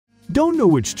Don't know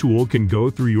which tool can go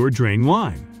through your drain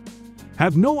line?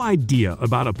 Have no idea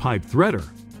about a pipe threader?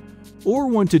 Or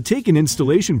want to take an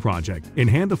installation project in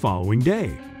hand the following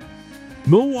day?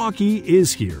 Milwaukee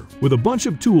is here with a bunch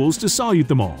of tools to solve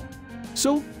them all.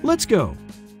 So let's go!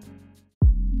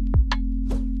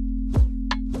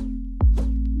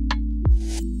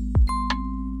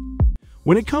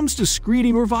 When it comes to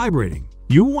screeding or vibrating,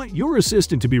 you want your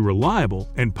assistant to be reliable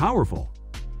and powerful.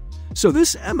 So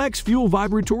this MX Fuel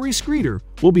Vibratory Screeder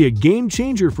will be a game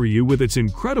changer for you with its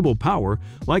incredible power,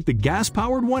 like the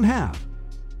gas-powered 1/2.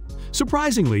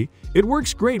 Surprisingly, it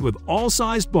works great with all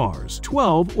sized bars,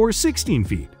 12 or 16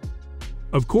 feet.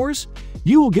 Of course,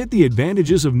 you will get the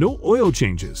advantages of no oil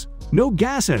changes, no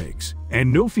gas headaches,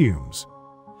 and no fumes,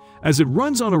 as it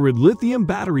runs on a lithium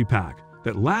battery pack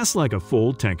that lasts like a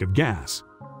full tank of gas.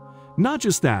 Not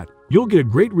just that, you'll get a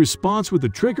great response with the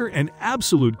trigger and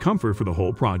absolute comfort for the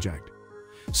whole project.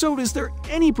 So is there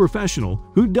any professional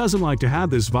who doesn't like to have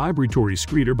this vibratory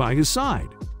screeder by his side?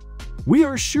 We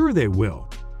are sure they will.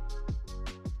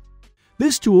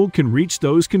 This tool can reach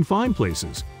those confined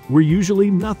places where usually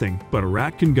nothing but a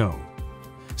rat can go.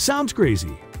 Sounds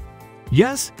crazy?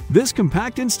 Yes, this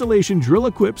compact installation drill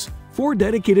equips 4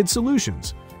 dedicated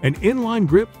solutions, an inline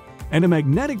grip, and a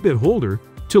magnetic bit holder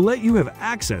to let you have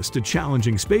access to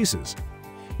challenging spaces.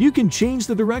 You can change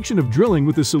the direction of drilling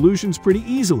with the solutions pretty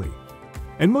easily.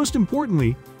 And most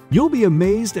importantly, you'll be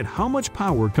amazed at how much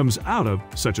power comes out of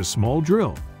such a small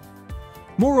drill.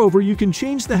 Moreover, you can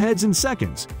change the heads in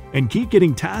seconds and keep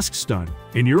getting tasks done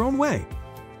in your own way.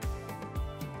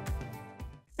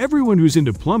 Everyone who's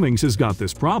into plumbing has got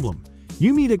this problem.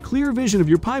 You need a clear vision of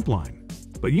your pipeline,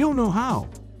 but you don't know how.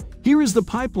 Here is the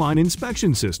pipeline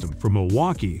inspection system from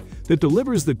Milwaukee that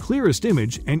delivers the clearest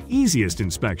image and easiest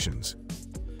inspections.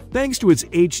 Thanks to its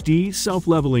HD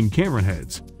self-leveling camera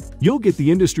heads, you'll get the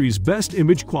industry's best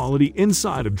image quality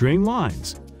inside of drain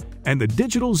lines, and the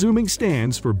digital zooming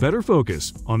stands for better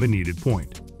focus on the needed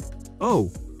point.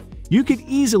 Oh, you could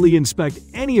easily inspect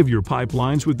any of your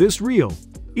pipelines with this reel,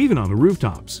 even on the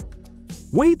rooftops.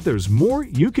 Wait, there's more.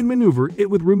 You can maneuver it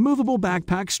with removable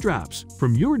backpack straps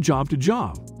from your job to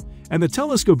job, and the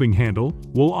telescoping handle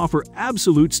will offer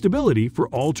absolute stability for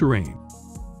all terrain.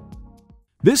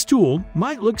 This tool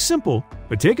might look simple,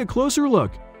 but take a closer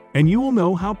look and you will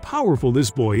know how powerful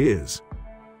this boy is.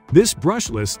 This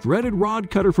brushless threaded rod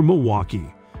cutter from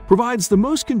Milwaukee provides the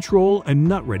most control and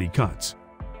nut-ready cuts.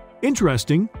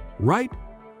 Interesting, right?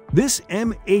 This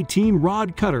M18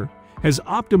 rod cutter has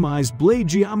optimized blade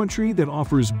geometry that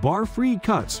offers bar-free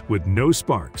cuts with no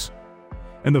sparks.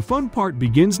 And the fun part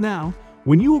begins now,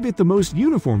 when you will get the most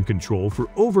uniform control for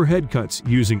overhead cuts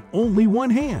using only one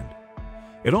hand.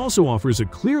 It also offers a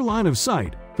clear line of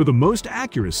sight for the most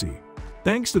accuracy,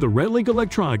 thanks to the RedLink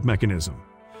electronic mechanism.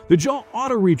 The jaw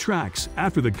auto-retracts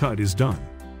after the cut is done.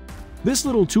 This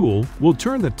little tool will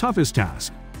turn the toughest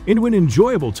task into an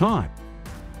enjoyable time.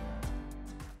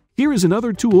 Here is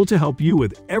another tool to help you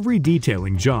with every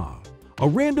detailing job. A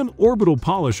random Orbital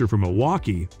polisher from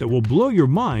Milwaukee that will blow your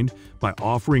mind by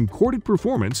offering corded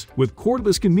performance with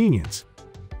cordless convenience.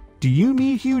 Do you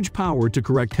need huge power to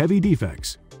correct heavy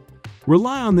defects?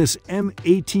 Rely on this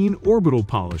M18 Orbital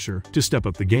polisher to step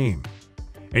up the game.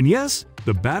 And yes,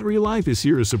 the battery life is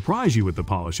here to surprise you with the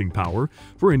polishing power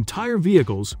for entire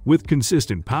vehicles with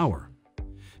consistent power.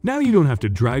 Now you don't have to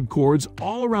drag cords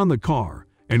all around the car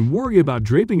and worry about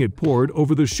draping it poured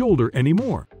over the shoulder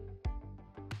anymore.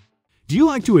 Do you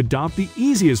like to adopt the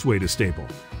easiest way to staple?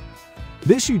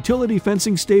 This utility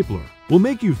fencing stapler will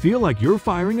make you feel like you're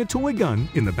firing a toy gun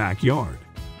in the backyard.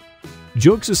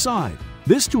 Jokes aside,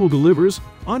 this tool delivers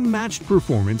unmatched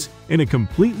performance in a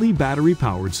completely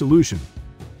battery-powered solution.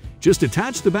 Just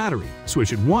attach the battery,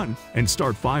 switch it on, and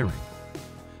start firing.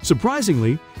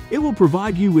 Surprisingly, it will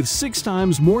provide you with 6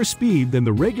 times more speed than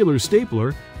the regular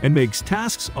stapler and makes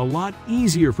tasks a lot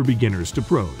easier for beginners to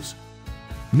pros.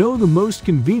 Know the most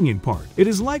convenient part: it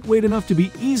is lightweight enough to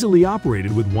be easily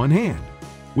operated with one hand,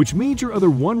 which means your other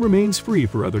one remains free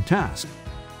for other tasks.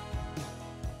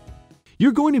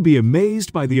 You're going to be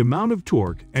amazed by the amount of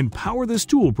torque and power this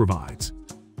tool provides.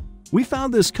 We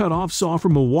found this cut-off saw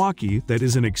from Milwaukee that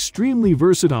is an extremely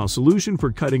versatile solution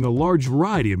for cutting a large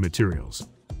variety of materials.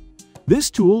 This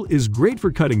tool is great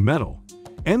for cutting metal,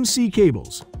 MC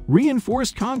cables,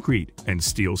 reinforced concrete, and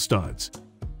steel studs.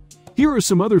 Here are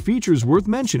some other features worth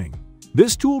mentioning.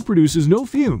 This tool produces no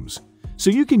fumes, so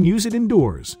you can use it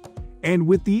indoors. And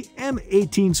with the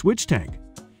M18 switch tank,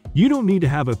 you don't need to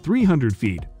have a 300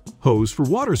 feet hose for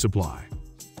water supply.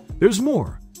 There's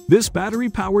more. This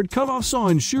battery-powered cut-off saw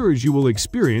ensures you will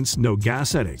experience no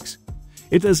gas headaches.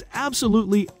 It does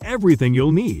absolutely everything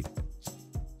you'll need.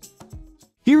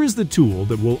 Here is the tool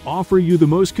that will offer you the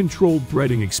most controlled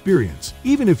threading experience,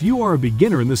 even if you are a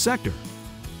beginner in the sector.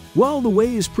 Well, the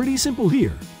way is pretty simple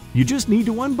here. You just need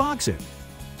to unbox it.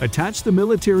 Attach the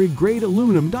military-grade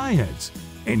aluminum die heads,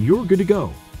 and you're good to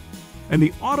go. And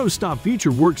the auto stop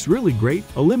feature works really great,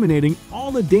 eliminating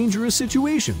all the dangerous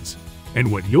situations.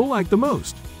 And what you'll like the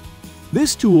most: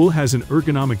 this tool has an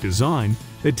ergonomic design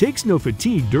that takes no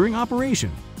fatigue during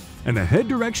operation, and the head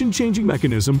direction changing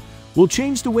mechanism will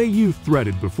change the way you've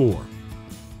threaded before.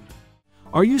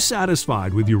 Are you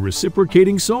satisfied with your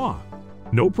reciprocating saw?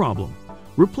 No problem.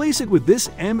 Replace it with this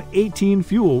M18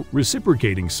 fuel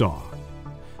reciprocating saw.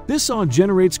 This saw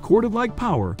generates corded-like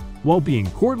power while being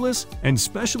cordless and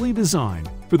specially designed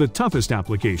for the toughest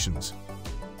applications.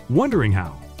 Wondering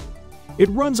how? It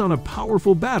runs on a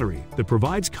powerful battery that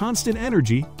provides constant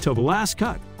energy till the last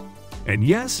cut. And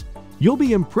yes, you'll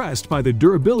be impressed by the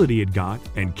durability it got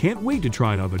and can't wait to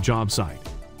try it on the job site.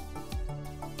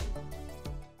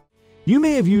 You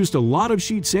may have used a lot of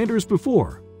sheet sanders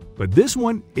before, but this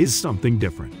one is something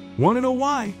different. Want to know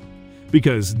why?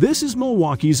 Because this is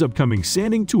Milwaukee's upcoming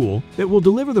sanding tool that will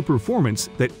deliver the performance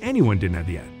that anyone didn't have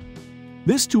yet.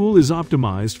 This tool is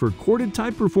optimized for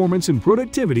corded-type performance and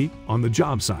productivity on the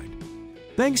job site.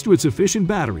 Thanks to its efficient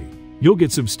battery, you'll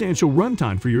get substantial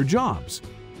runtime for your jobs.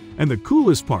 And the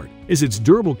coolest part is its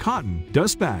durable cotton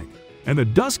dust bag and the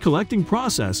dust collecting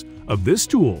process of this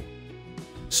tool.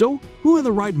 So, who in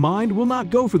the right mind will not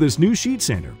go for this new sheet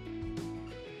sander?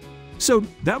 So,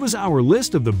 that was our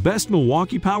list of the best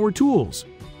Milwaukee Power Tools.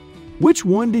 Which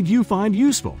one did you find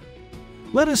useful?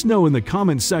 Let us know in the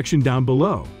comments section down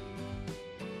below.